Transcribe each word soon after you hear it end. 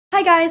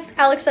Hi guys,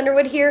 Alex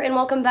Underwood here and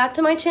welcome back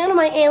to my channel,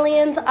 my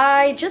aliens.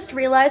 I just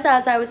realized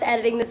as I was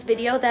editing this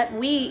video that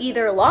we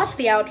either lost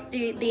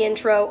the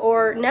intro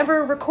or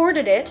never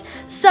recorded it.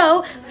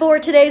 So for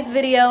today's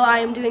video, I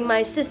am doing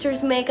my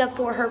sister's makeup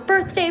for her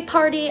birthday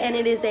party and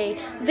it is a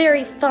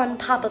very fun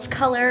pop of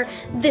color.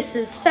 This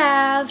is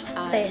Sav.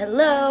 Say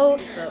hello.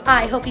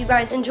 I hope you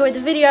guys enjoyed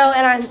the video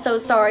and I'm so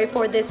sorry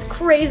for this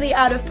crazy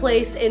out of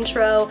place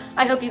intro.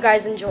 I hope you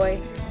guys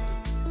enjoy.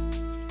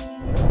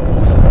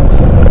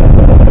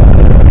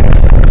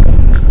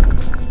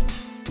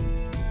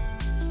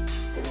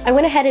 I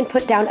went ahead and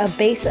put down a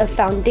base of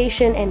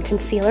foundation and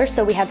concealer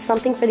so we had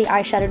something for the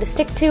eyeshadow to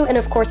stick to, and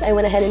of course I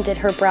went ahead and did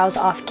her brows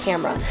off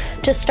camera.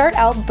 To start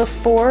out,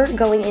 before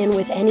going in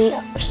with any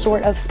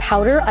sort of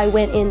powder, I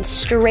went in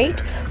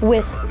straight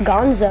with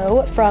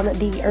Gonzo from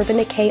the Urban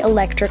Decay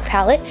Electric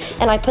palette,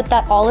 and I put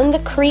that all in the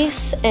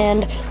crease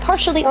and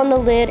partially on the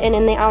lid and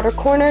in the outer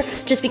corner,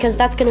 just because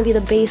that's going to be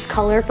the base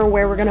color for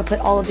where we're going to put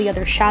all of the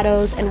other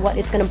shadows and what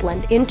it's going to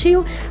blend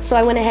into. So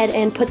I went ahead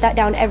and put that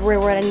down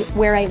everywhere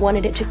where I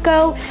wanted it to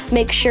go.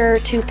 Make sure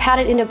to pat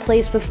it into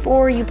place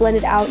before you blend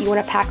it out. You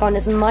want to pack on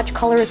as much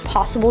color as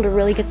possible to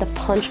really get the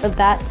punch of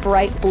that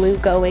bright blue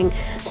going,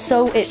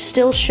 so it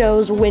still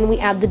shows when we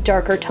add the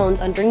darker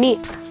tones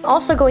underneath.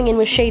 Also going in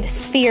with shade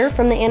Sphere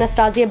from the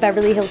Anastasia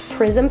Beverly Hills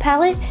Prism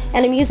palette,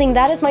 and I'm using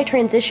that as my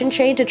transition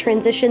shade to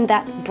transition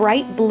that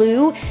bright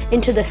blue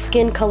into the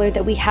skin color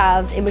that we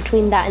have in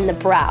between that and the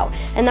brow.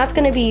 And that's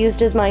going to be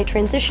used as my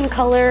transition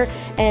color,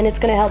 and it's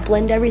going to help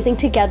blend everything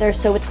together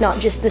so it's not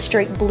just the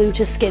straight blue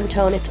to skin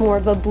tone, it's more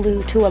of a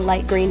blue to a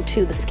light green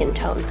to the skin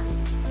tone.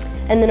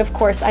 And then of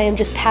course I am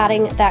just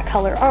patting that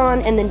color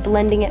on and then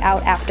blending it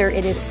out after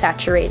it is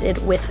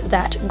saturated with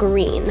that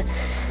green.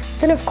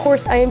 Then of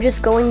course I am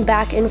just going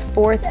back and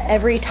forth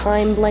every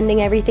time,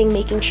 blending everything,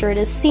 making sure it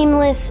is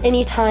seamless.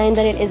 Anytime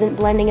that it isn't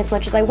blending as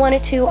much as I want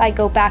it to, I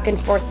go back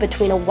and forth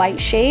between a white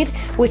shade,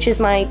 which is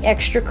my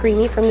extra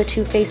creamy from the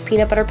Too Faced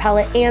Peanut Butter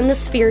palette, and the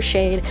Sphere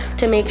shade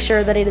to make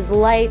sure that it is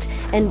light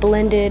and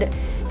blended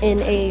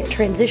in a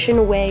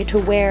transition way to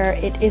where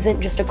it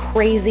isn't just a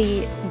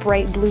crazy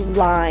bright blue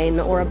line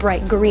or a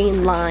bright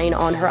green line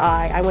on her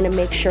eye. I want to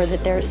make sure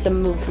that there's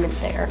some movement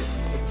there.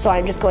 So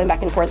I'm just going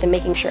back and forth and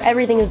making sure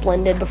everything is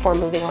blended before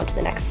moving on to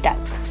the next step.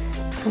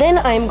 Then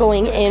I'm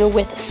going in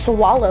with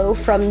Swallow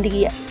from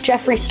the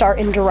Jeffree Star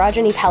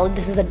Androgyny palette.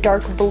 This is a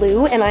dark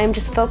blue, and I am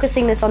just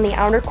focusing this on the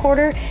outer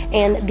corner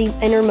and the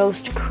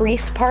innermost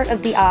crease part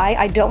of the eye.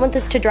 I don't want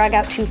this to drag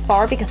out too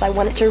far because I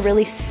want it to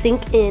really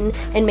sink in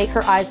and make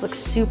her eyes look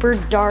super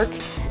dark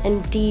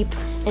and deep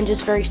and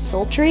just very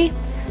sultry.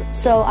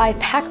 So I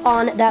pack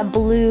on that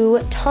blue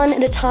ton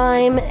at a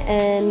time,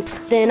 and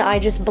then I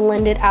just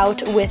blend it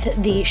out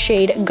with the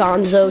shade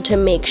Gonzo to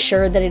make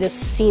sure that it is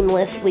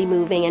seamlessly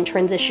moving and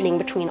transitioning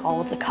between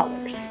all of the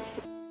colors.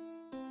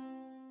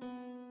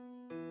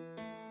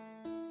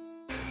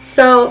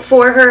 So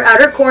for her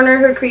outer corner,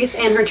 her crease,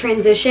 and her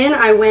transition,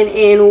 I went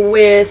in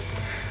with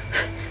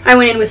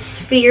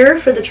Sphere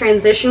for the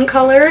transition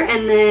color,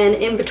 and then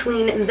in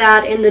between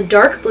that and the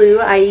dark blue,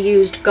 I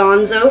used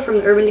Gonzo from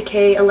the Urban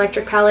Decay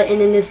Electric palette, and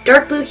then this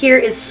dark blue here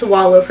is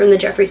Swallow from the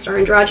Jeffree Star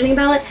Androgyny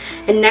palette.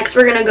 And next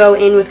we're going to go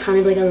in with kind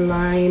of like a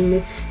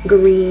lime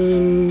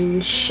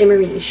green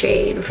shimmery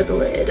shade for the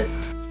lid.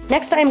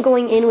 Next I'm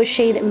going in with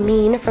shade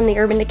Mean from the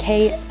Urban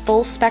Decay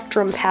Full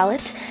Spectrum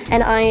palette,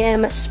 and I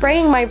am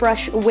spraying my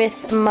brush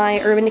with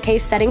my Urban Decay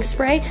setting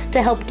spray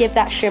to help give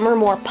that shimmer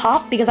more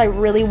pop, because I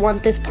really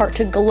want this part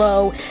to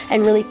glow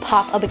and really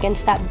pop up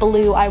against that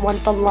blue. I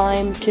want the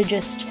lime to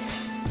just,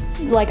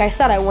 like I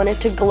said, I want it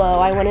to glow.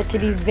 I want it to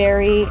be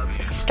very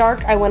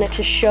stark. I want it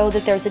to show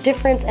that there's a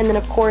difference. And then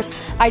of course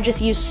I just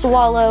use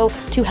Swallow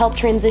to help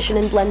transition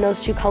and blend those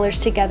two colors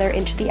together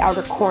into the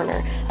outer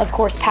corner. Of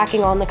course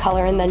packing on the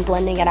color and then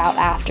blending it out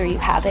after you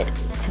have it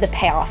to the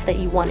payoff that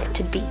you want it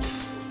to be.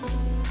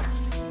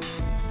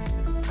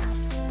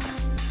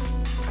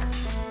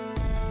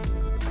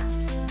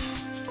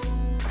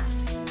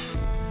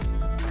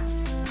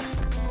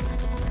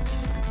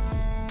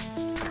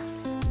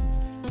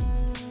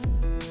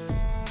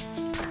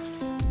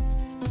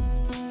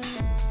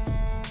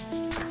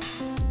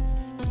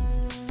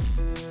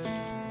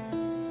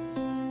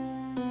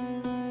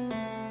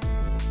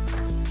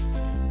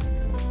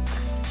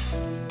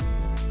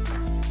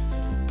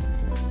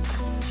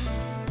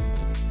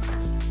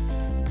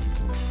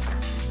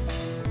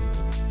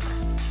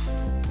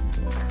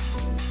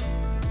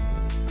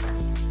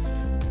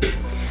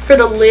 For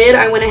the lid,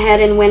 I went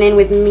ahead and went in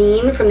with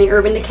Mean from the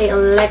Urban Decay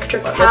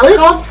Electric palette. What's it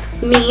called?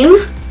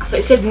 Mean. I thought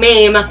you said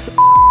Mame.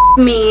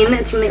 Mean.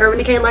 It's from the Urban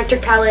Decay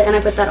Electric palette, and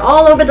I put that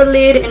all over the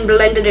lid and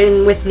blended it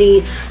in with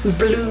the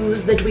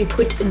blues that we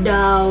put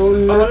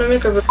down. I want to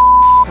make a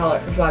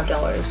palette for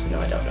 $5. No,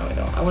 I don't. No, I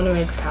don't. I want to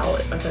make a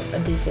palette, like a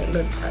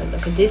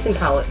decent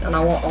palette, and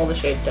I want all the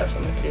shades to have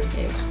something to do with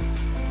names.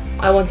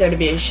 I want there to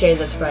be a shade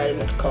that's red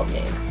and it's called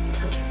Mame.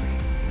 Tell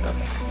Jeffree.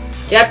 Okay.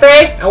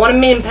 Jeffree, I want a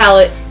Meme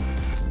palette.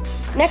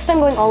 Next, I'm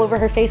going all over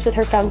her face with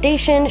her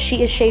foundation.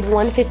 She is shade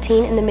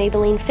 115 in the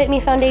Maybelline Fit Me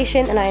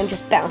foundation, and I am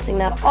just bouncing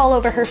that all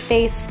over her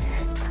face.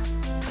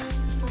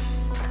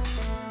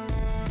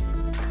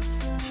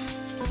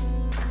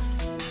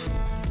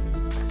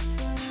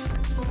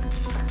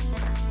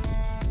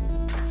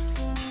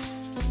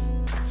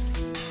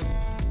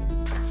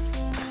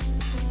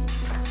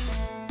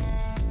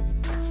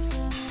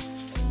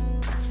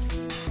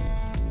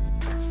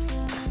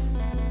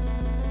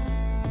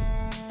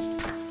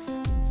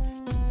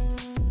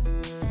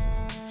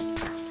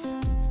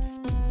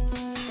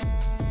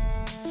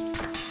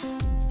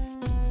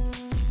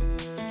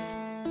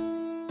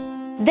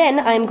 Then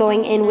I'm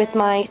going in with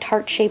my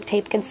Tarte Shape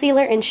Tape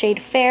Concealer in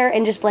shade Fair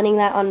and just blending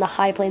that on the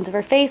high planes of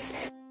her face.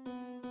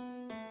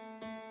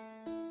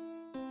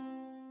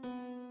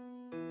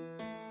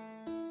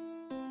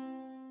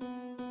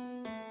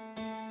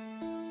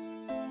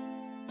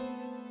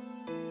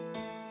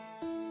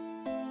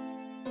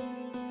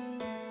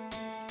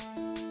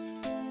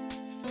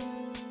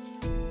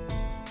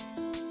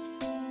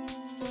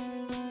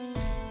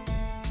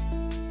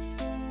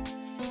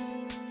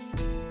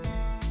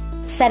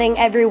 Setting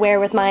everywhere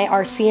with my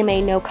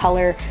RCMA No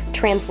Color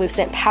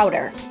translucent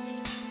powder.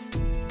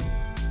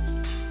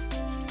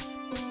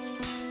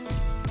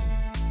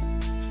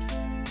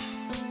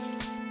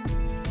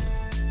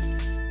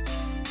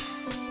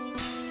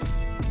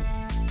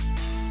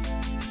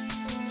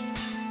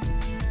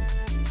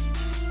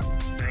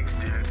 Thanks,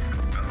 dude.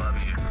 I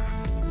love you.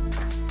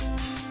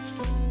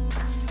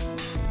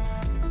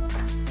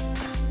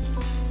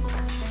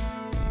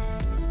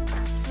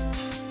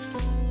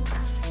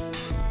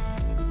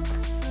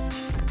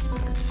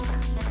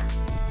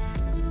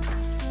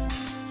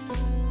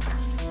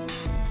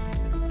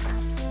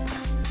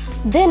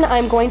 Then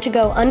I'm going to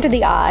go under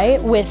the eye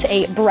with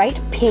a bright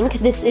pink.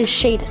 This is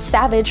shade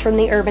Savage from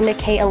the Urban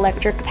Decay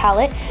Electric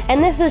palette.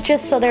 And this is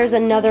just so there's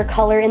another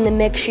color in the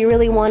mix. She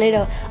really wanted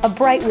a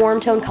bright warm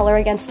tone color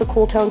against the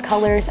cool tone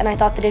colors, and I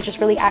thought that it just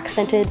really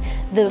accented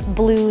the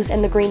blues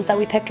and the greens that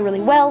we picked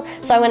really well.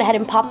 So I went ahead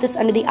and popped this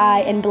under the eye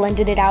and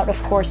blended it out,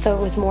 of course, so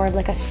it was more of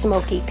like a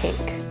smoky pink.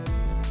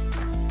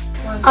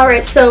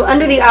 Alright, so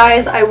under the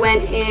eyes I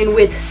went in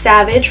with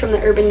Savage from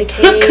the Urban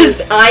Decay.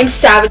 Because I'm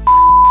savage.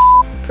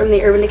 From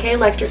the Urban Decay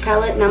Electric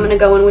palette, and I'm gonna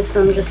go in with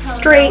some just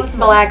straight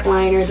black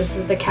liner. This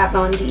is the Kat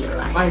Von D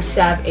liner. I'm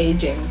Sav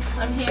aging.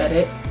 I'm here. Get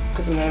it?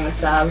 Because my name is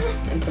Sav,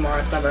 and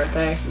tomorrow's my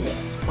birthday.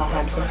 Yes. I'll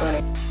have some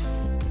funny.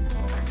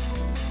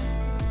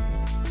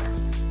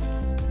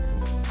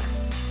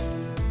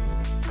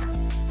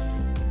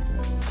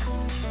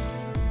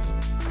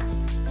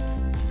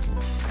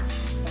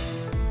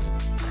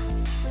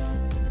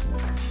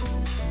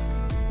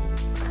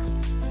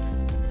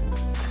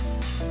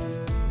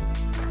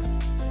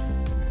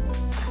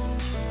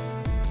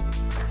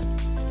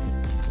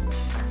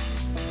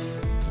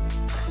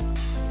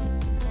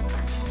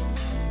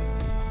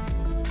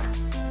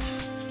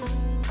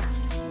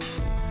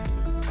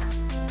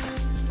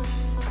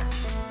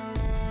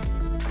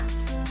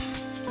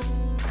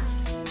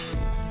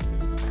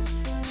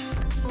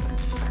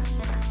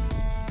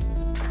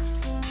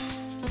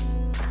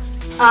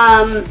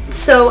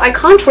 So I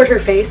contoured her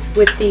face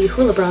with the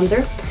Hoola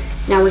bronzer.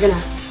 Now we're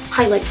gonna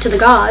highlight to the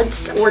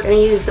gods. We're gonna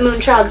use the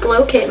Moonchild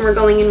Glow Kit, and we're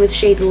going in with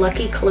shade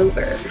Lucky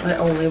Clover. I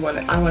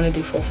want to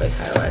do full face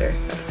highlighter.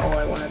 That's all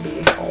I want to be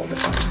all the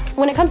time.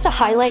 When it comes to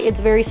highlight, it's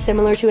very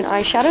similar to an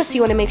eyeshadow, so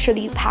you want to make sure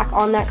that you pack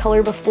on that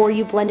color before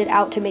you blend it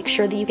out to make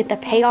sure that you get the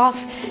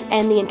payoff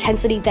and the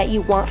intensity that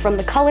you want from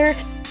the color.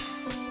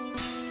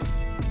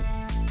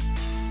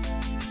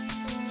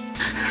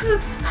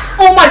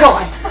 Oh my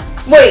god!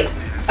 Wait!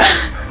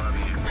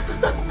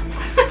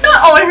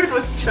 All I heard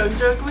was chug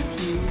jug with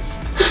you.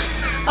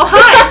 Oh,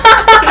 hi!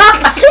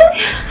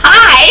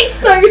 Hi!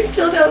 So you're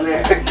still down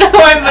there. No,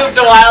 I moved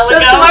a while ago.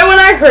 That's why when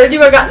I heard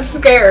you, I got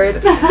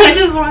scared. I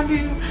just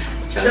wanted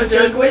to chug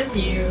jug with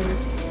you.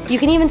 You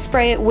can even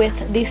spray it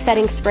with the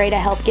setting spray to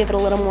help give it a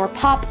little more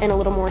pop and a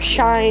little more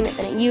shine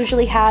than it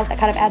usually has. That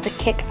kind of adds a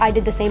kick. I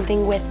did the same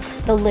thing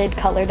with the lid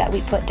color that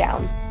we put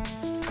down.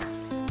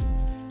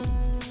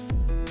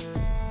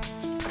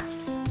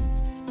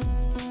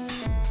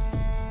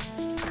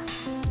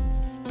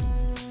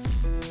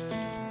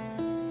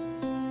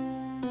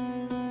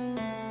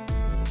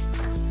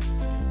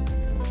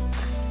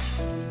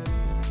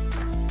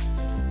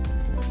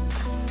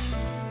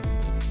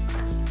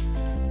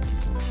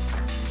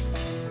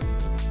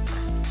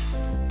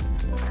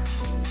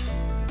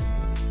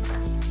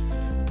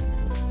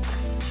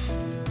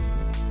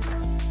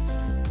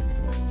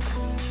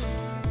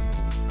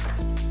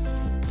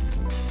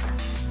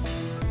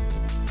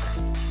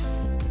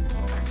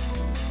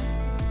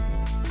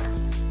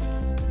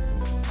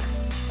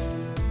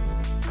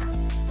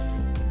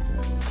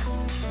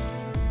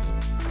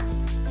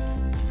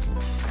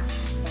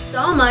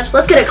 So much.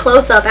 Let's get a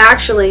close up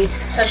actually.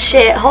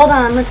 Shit, hold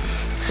on.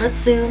 Let's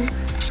zoom.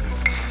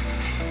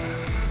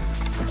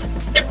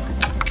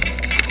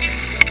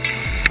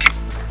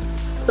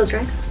 Close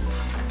your eyes.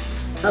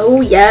 Oh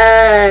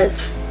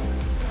yes.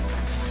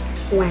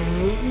 Wow.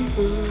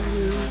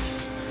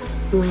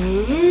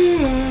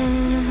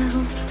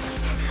 Wow.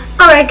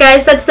 Alright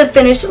guys, that's the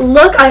finished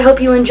look. I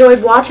hope you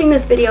enjoyed watching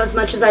this video as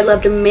much as I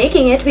loved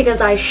making it,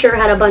 because I sure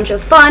had a bunch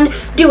of fun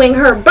doing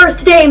her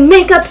birthday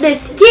makeup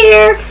this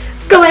year.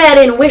 Go ahead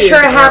and wish her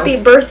a happy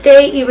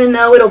birthday, even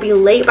though it'll be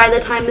late by the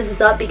time this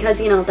is up,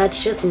 because, you know,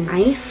 that's just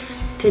nice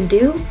to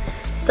do.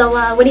 So,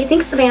 what do you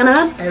think,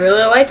 Savannah? I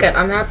really like it.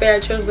 I'm happy I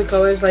chose the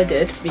colors I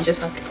did. We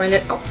just have to find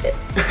an outfit.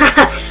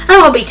 That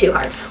won't be too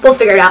hard. We'll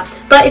figure it out.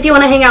 But if you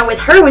want to hang out with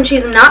her when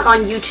she's not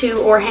on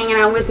YouTube or hanging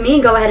out with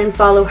me, go ahead and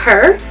follow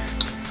her.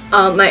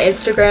 My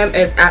Instagram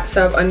is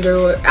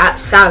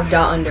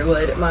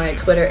 @sav.underwood. My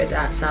Twitter is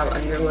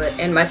 @savunderwood.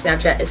 And my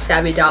Snapchat is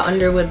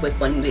savvy.underwood with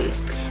 1 V.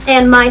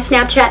 And my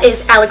Snapchat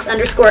is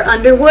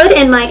Alex_Underwood.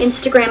 And my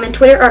Instagram and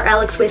Twitter are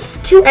Alex with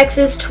 2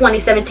 X's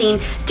 2017.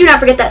 Do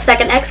not forget that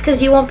second X,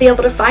 because you won't be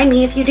able to find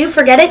me if you do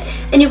forget it.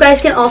 And you guys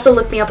can also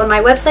look me up on my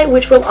website,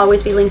 which will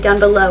always be linked down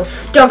below.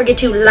 Don't forget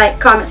to like,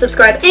 comment,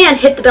 subscribe, and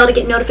hit the bell to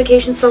get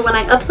notifications for when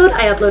I upload.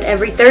 I upload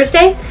every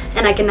Thursday.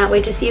 And I cannot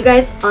wait to see you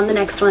guys on the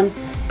next one.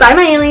 Bye,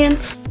 my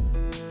aliens!